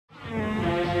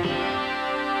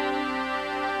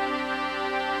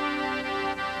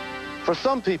For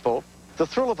some people, the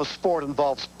thrill of a sport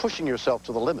involves pushing yourself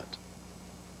to the limit.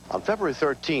 On February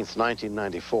 13th,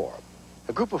 1994,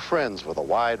 a group of friends with a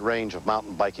wide range of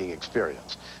mountain biking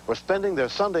experience were spending their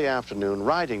Sunday afternoon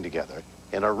riding together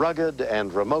in a rugged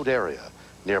and remote area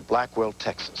near Blackwell,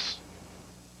 Texas.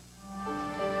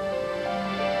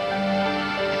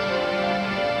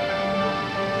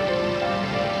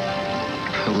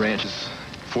 The ranch is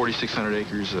 4,600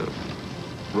 acres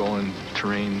of rolling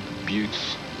terrain,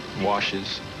 buttes,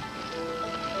 washes.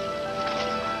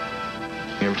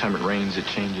 Every time it rains, it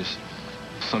changes.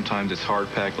 Sometimes it's hard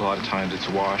packed, a lot of times it's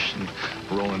wash and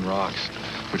rolling rocks,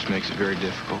 which makes it very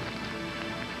difficult.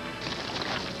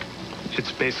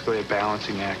 It's basically a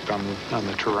balancing act on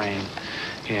the terrain,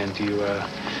 and you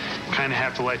kind of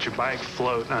have to let your bike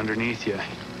float underneath you.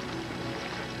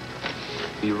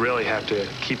 You really have to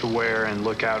keep aware and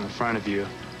look out in front of you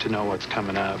to know what's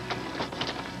coming up.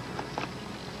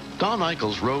 Don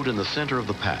Eichels rode in the center of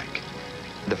the pack.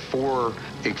 The 4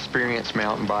 experienced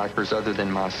mountain bikers, other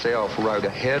than myself, rode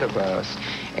ahead of us,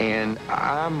 and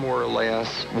I more or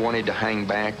less wanted to hang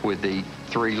back with the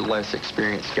 3 less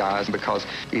experienced guys, because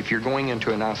if you're going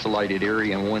into an isolated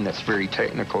area and one that's very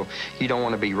technical, you don't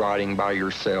want to be riding by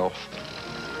yourself.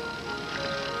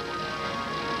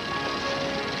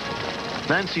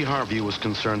 Nancy Harvey was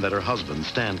concerned that her husband,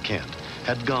 Stan Kent,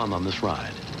 had gone on this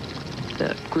ride.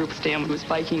 The group Stan was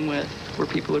biking with were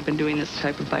people who had been doing this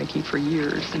type of biking for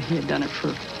years, and he had done it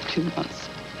for 2 months.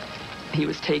 He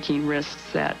was taking risks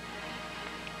that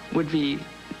would be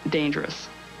dangerous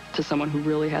to someone who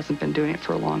really hasn't been doing it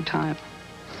for a long time.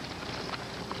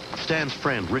 Stan's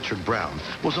friend, Richard Brown,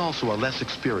 was also a less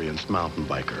experienced mountain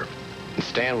biker.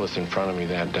 Stan was in front of me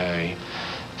that day,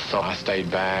 so I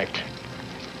stayed back.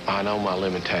 I know my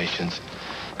limitations.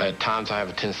 At times I have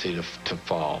a tendency to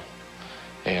fall,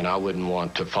 and I wouldn't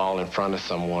want to fall in front of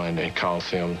someone and cause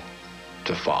him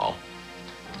to fall.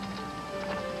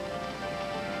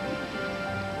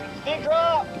 Stick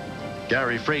drop!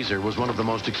 Gary Fraser was one of the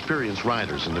most experienced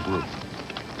riders in the group.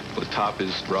 The top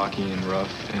is rocky and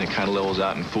rough, and it kind of levels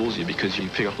out and fools you because you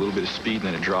pick up a little bit of speed and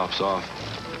then it drops off.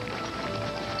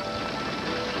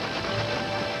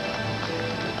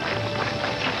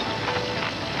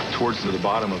 Towards the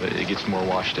bottom of it, it gets more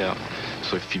washed out.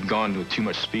 So if you've gone with too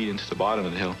much speed into the bottom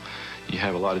of the hill, you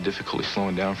have a lot of difficulty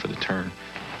slowing down for the turn.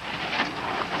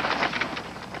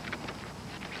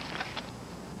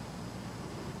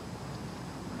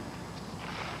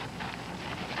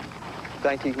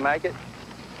 Think you can make it?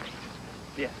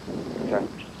 Yeah. Okay.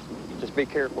 Just be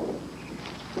careful.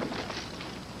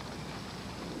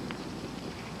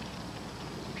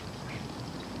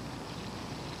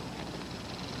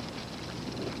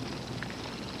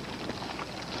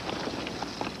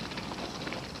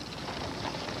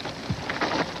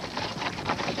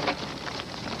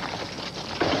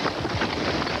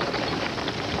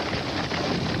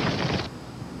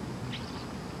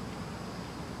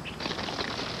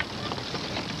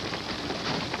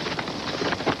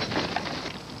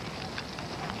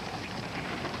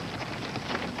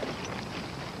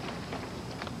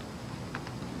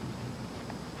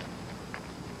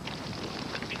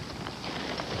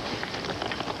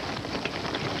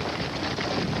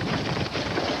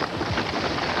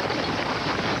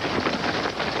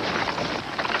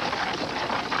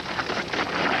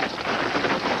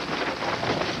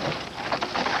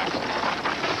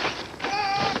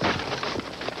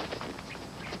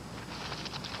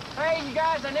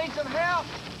 I need some help.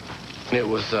 It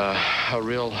was a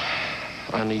real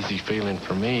uneasy feeling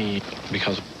for me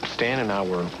because Stan and I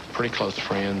were pretty close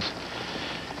friends,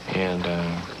 and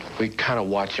we kind of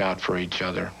watch out for each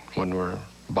other when we're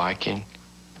biking.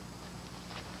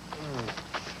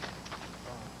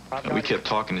 We kept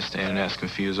talking to Stan and asking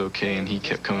if he was okay, and he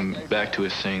kept coming back to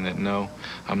us saying that, no,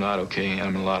 I'm not okay,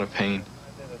 I'm in a lot of pain.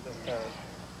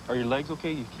 Are your legs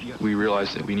okay? We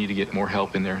realized that we need to get more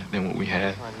help in there than what we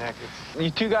had. You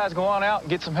 2 guys go on out and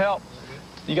get some help.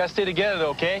 You guys stay together, though,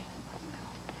 okay?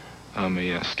 I'm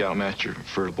a scoutmaster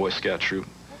for a Boy Scout troop,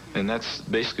 and that's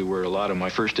basically where a lot of my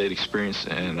first aid experience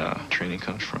and training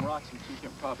comes from.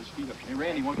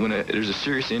 When there's a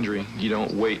serious injury, you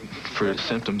don't wait for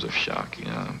symptoms of shock.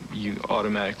 You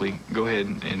automatically go ahead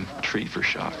and treat for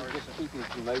shock.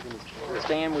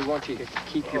 Stan, we want you to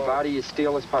keep your body as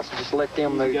still as possible. Just let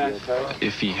them move you, okay?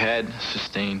 If he had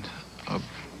sustained a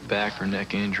back or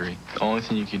neck injury, the only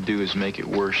thing you can do is make it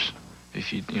worse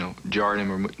if you jarred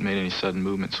him or made any sudden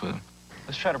movements with him.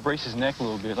 Let's try to brace his neck a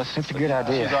little bit. That's a good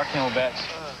idea. Use our camelbacks.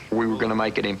 We were going to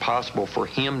make it impossible for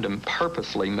him to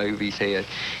purposely move his head.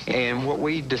 And what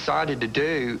we decided to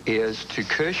do is to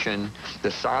cushion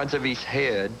the sides of his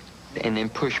head and then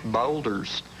push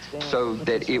boulders so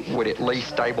that it would at least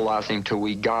stabilize him till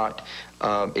we got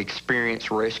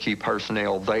experienced rescue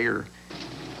personnel there.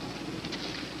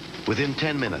 Within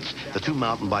 10 minutes, the two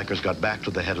mountain bikers got back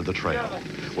to the head of the trail,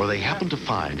 where they happened to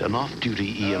find an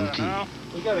off-duty EMT.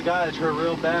 We got a guy that's hurt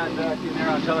real bad back in there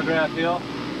on Telegraph Hill.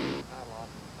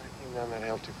 I came down that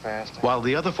hill too fast. While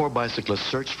the other four bicyclists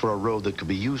searched for a road that could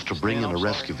be used to bring in a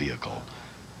rescue vehicle,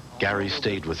 Gary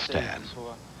stayed with Stan.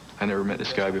 I never met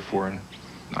this guy before, and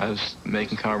I was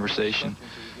making conversation,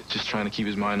 just trying to keep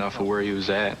his mind off of where he was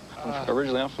at.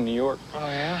 Originally, I'm from New York. Oh,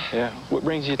 yeah? Yeah. What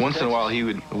brings you to Once in a Texas? while, he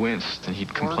would wince, and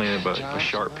he'd complain about a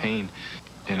sharp pain,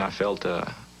 and I felt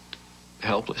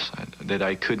helpless, that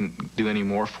I couldn't do any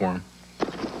more for him.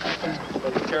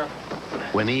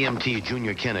 When EMT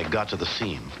Junior Kennick got to the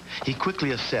scene, he quickly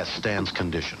assessed Stan's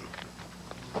condition.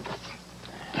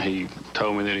 He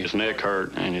told me that his neck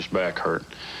hurt and his back hurt,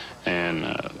 and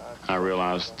I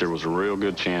realized there was a real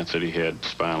good chance that he had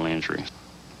spinal injury.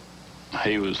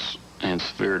 He was in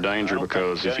severe danger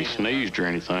because if he sneezed or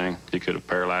anything, he could have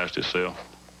paralyzed himself.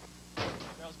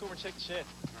 Let's go over and check the shed.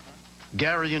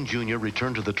 Gary and Junior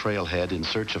returned to the trailhead in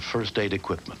search of first aid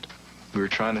equipment. We were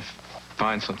trying to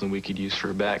find something we could use for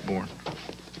a backboard.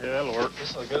 Yeah, that'll work.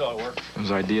 This will good, work. It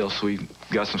was ideal, so we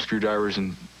got some screwdrivers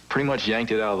and pretty much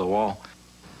yanked it out of the wall.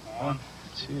 1,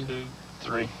 2,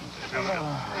 3.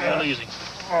 Real easy.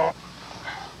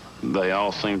 They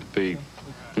all seemed to be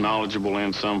knowledgeable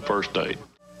in some first aid.